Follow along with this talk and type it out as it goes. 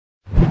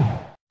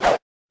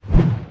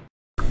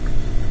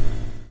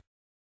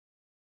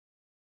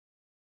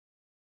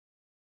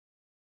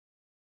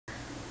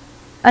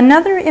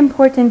Another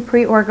important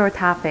pre-Orgo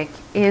topic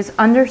is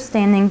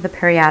understanding the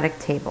periodic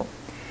table.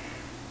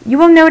 You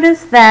will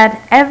notice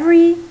that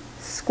every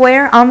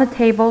square on the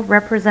table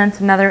represents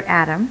another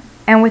atom,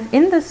 and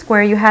within the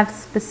square you have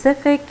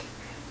specific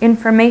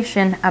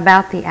information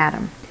about the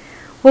atom.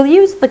 We'll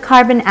use the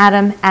carbon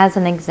atom as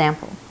an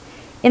example.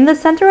 In the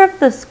center of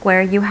the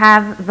square you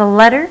have the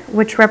letter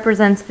which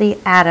represents the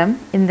atom,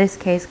 in this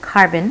case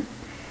carbon.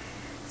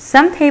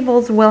 Some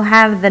tables will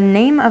have the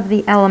name of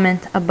the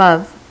element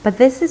above, but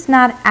this is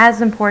not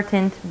as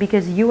important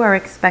because you are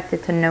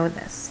expected to know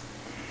this.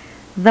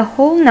 The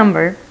whole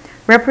number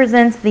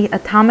represents the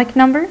atomic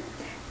number,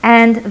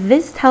 and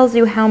this tells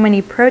you how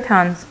many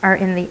protons are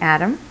in the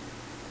atom.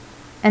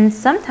 And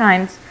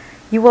sometimes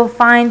you will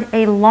find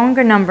a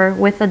longer number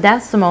with a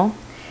decimal,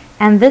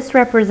 and this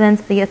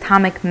represents the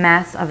atomic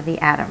mass of the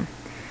atom.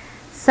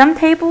 Some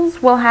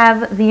tables will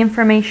have the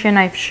information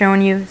I've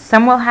shown you,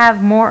 some will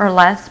have more or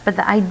less, but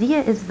the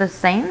idea is the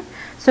same.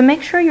 So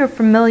make sure you're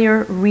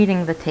familiar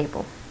reading the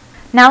table.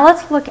 Now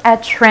let's look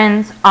at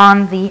trends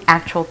on the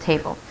actual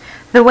table.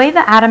 The way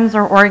the atoms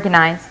are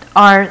organized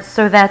are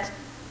so that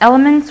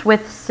elements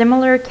with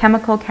similar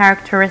chemical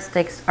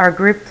characteristics are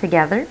grouped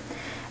together.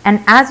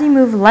 And as you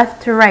move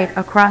left to right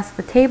across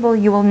the table,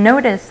 you will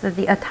notice that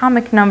the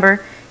atomic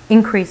number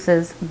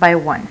increases by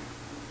 1.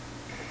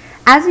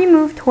 As you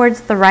move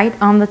towards the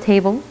right on the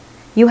table,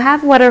 you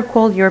have what are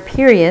called your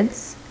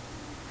periods.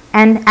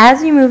 And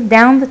as you move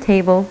down the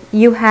table,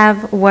 you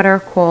have what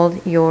are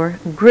called your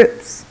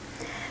groups.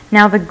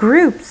 Now the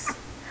groups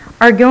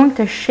are going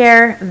to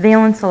share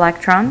valence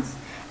electrons,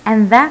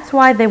 and that's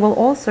why they will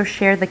also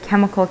share the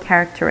chemical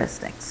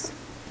characteristics.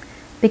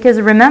 Because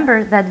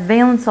remember that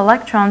valence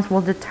electrons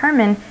will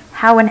determine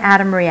how an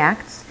atom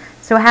reacts,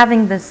 so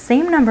having the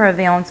same number of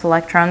valence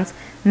electrons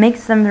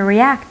makes them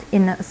react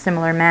in a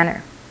similar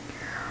manner.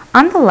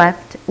 On the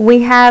left,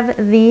 we have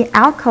the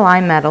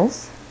alkali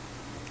metals,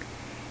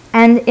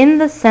 and in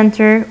the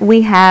center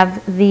we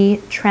have the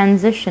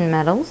transition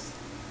metals.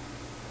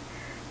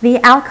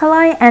 The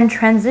alkali and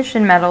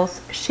transition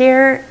metals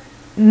share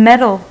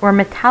metal or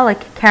metallic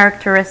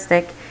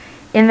characteristic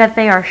in that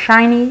they are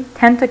shiny,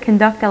 tend to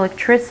conduct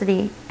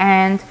electricity,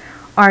 and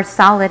are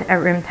solid at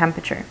room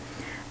temperature.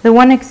 The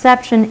one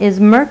exception is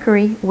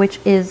mercury, which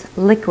is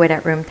liquid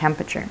at room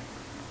temperature.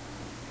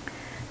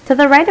 To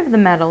the right of the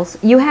metals,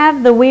 you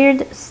have the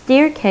weird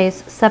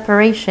staircase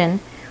separation,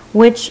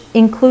 which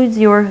includes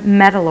your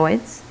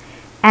metalloids.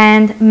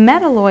 And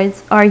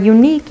metalloids are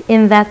unique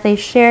in that they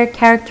share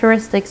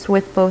characteristics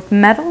with both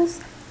metals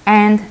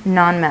and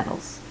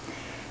nonmetals.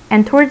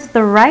 And towards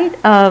the right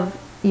of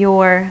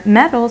your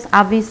metals,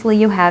 obviously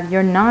you have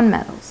your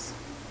nonmetals.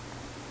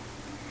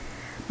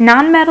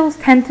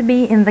 Nonmetals tend to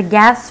be in the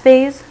gas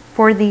phase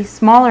for the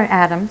smaller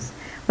atoms,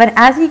 but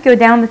as you go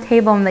down the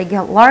table and they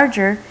get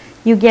larger,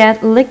 you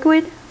get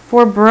liquid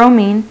for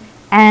bromine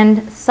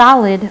and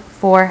solid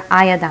for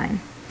iodine.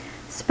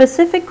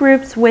 Specific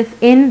groups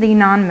within the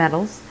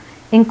nonmetals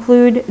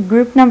include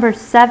group number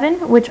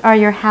 7, which are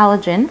your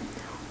halogen,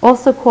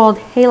 also called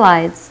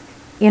halides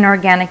in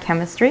organic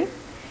chemistry.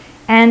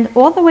 And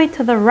all the way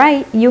to the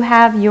right, you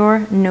have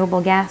your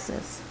noble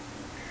gases.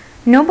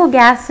 Noble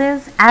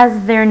gases,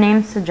 as their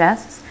name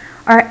suggests,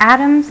 are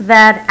atoms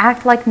that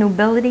act like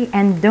nobility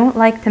and don't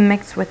like to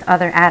mix with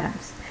other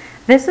atoms.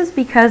 This is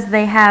because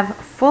they have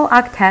full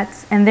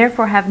octets and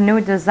therefore have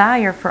no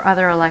desire for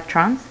other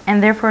electrons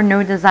and therefore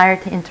no desire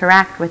to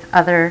interact with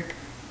other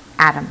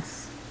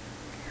atoms.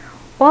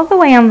 All the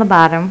way on the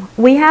bottom,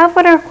 we have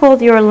what are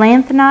called your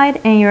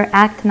lanthanide and your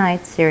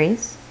actinide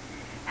series.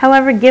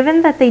 However,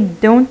 given that they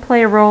don't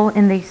play a role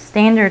in the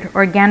standard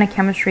organic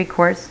chemistry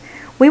course,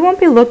 we won't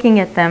be looking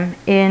at them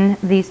in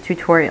these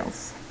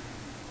tutorials.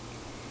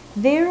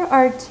 There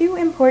are two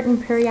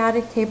important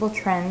periodic table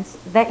trends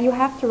that you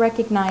have to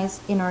recognize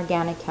in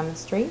organic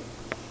chemistry,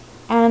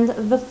 and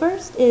the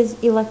first is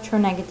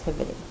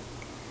electronegativity.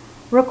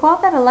 Recall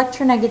that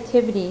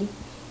electronegativity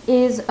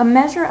is a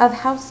measure of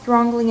how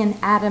strongly an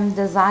atom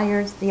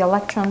desires the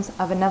electrons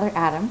of another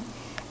atom,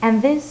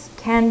 and this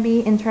can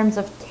be in terms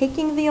of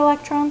taking the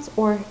electrons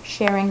or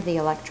sharing the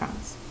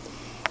electrons.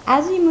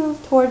 As you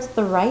move towards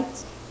the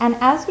right and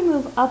as you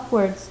move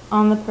upwards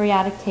on the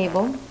periodic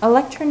table,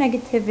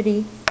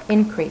 electronegativity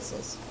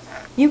increases.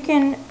 You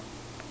can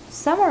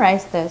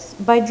summarize this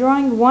by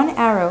drawing one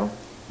arrow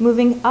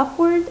moving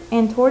upward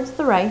and towards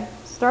the right,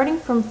 starting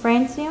from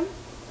francium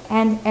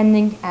and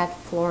ending at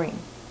fluorine.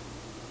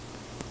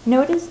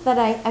 Notice that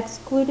I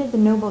excluded the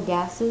noble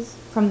gases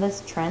from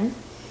this trend,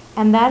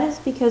 and that is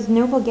because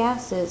noble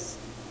gases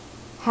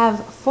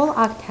have full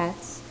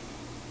octets,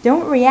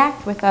 don't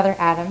react with other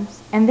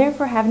atoms, and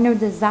therefore have no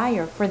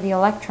desire for the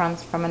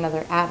electrons from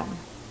another atom.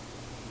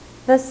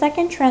 The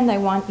second trend I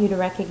want you to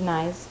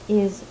recognize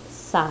is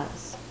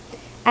size.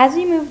 As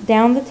you move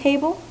down the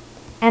table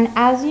and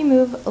as you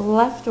move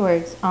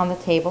leftwards on the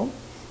table,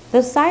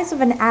 the size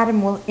of an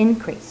atom will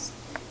increase.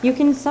 You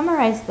can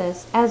summarize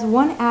this as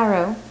one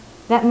arrow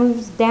that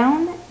moves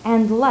down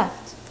and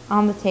left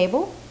on the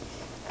table,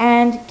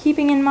 and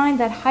keeping in mind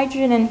that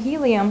hydrogen and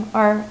helium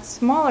are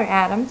smaller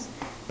atoms,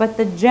 but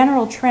the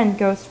general trend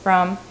goes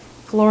from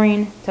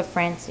fluorine to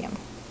francium.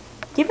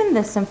 Given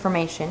this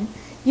information,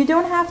 you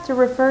don't have to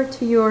refer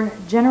to your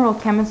general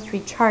chemistry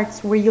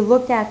charts where you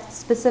look at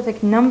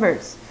specific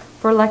numbers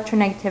for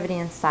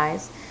electronegativity and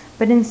size,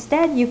 but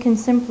instead you can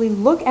simply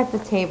look at the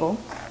table,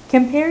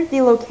 compare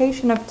the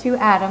location of two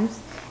atoms,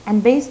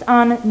 and based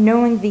on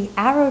knowing the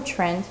arrow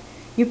trend,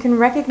 you can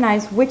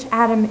recognize which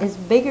atom is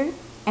bigger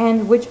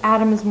and which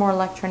atom is more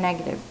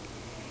electronegative.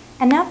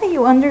 And now that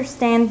you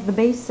understand the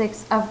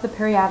basics of the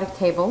periodic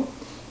table,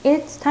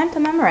 it's time to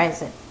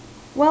memorize it.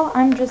 Well,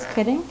 I'm just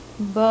kidding,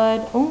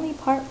 but only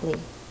partly.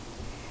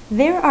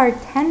 There are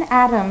 10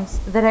 atoms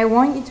that I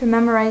want you to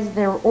memorize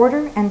their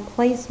order and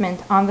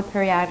placement on the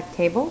periodic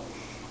table,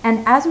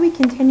 and as we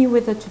continue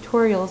with the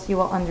tutorials, you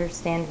will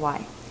understand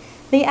why.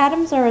 The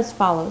atoms are as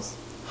follows: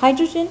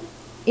 hydrogen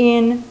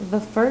in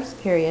the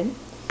first period.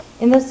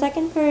 In the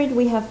second period,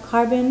 we have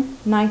carbon,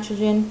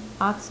 nitrogen,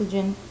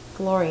 oxygen,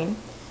 fluorine.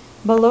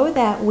 Below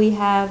that, we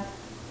have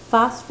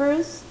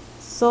phosphorus,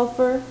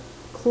 sulfur,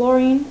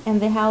 chlorine,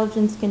 and the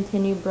halogens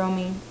continue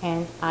bromine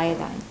and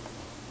iodine.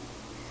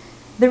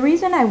 The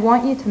reason I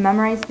want you to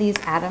memorize these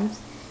atoms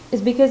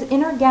is because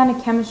in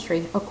organic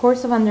chemistry, a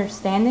course of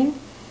understanding,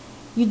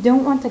 you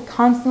don't want to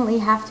constantly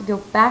have to go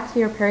back to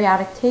your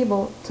periodic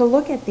table to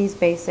look at these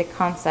basic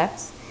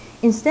concepts.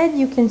 Instead,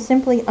 you can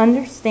simply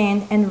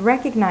understand and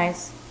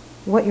recognize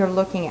what you're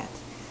looking at.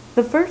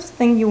 The first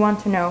thing you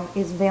want to know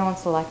is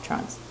valence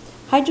electrons.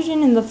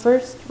 Hydrogen in the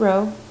first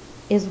row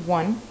is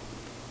 1.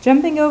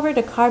 Jumping over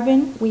to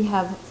carbon, we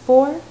have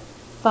 4,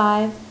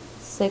 5,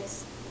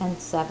 6, and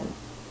 7.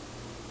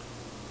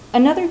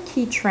 Another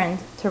key trend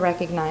to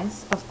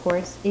recognize, of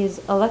course, is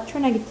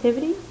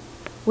electronegativity,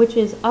 which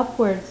is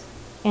upwards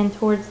and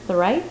towards the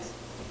right,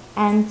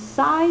 and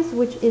size,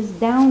 which is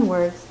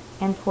downwards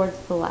and towards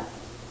the left.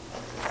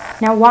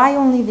 Now, why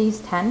only these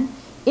 10?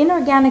 In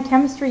organic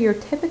chemistry, you're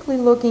typically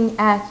looking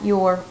at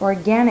your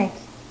organic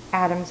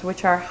atoms,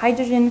 which are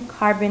hydrogen,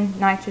 carbon,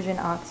 nitrogen,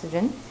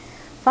 oxygen.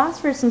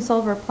 Phosphorus and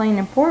sulfur play an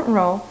important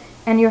role,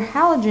 and your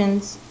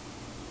halogens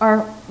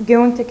are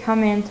going to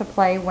come into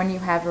play when you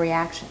have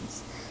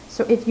reactions.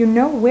 So if you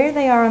know where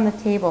they are on the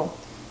table,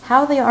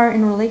 how they are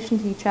in relation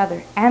to each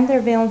other, and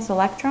their valence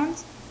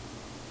electrons,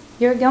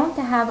 you're going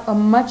to have a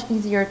much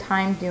easier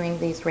time doing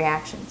these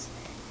reactions.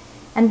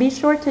 And be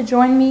sure to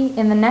join me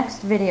in the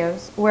next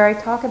videos where I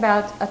talk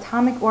about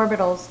atomic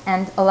orbitals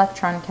and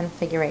electron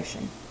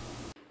configuration.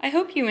 I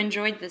hope you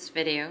enjoyed this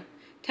video.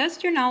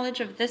 Test your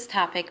knowledge of this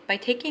topic by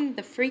taking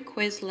the free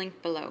quiz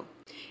link below.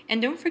 And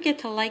don't forget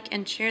to like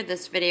and share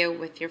this video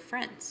with your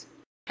friends.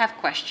 Have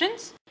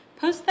questions?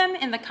 Post them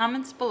in the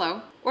comments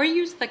below or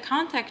use the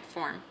contact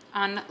form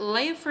on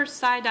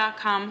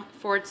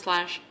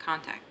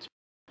leahforsci.com/contact.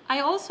 I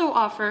also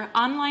offer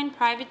online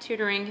private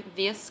tutoring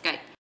via Skype.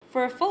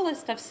 For a full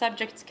list of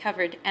subjects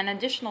covered and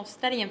additional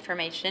study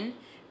information,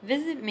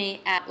 visit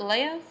me at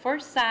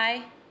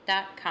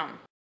leahforsci.com.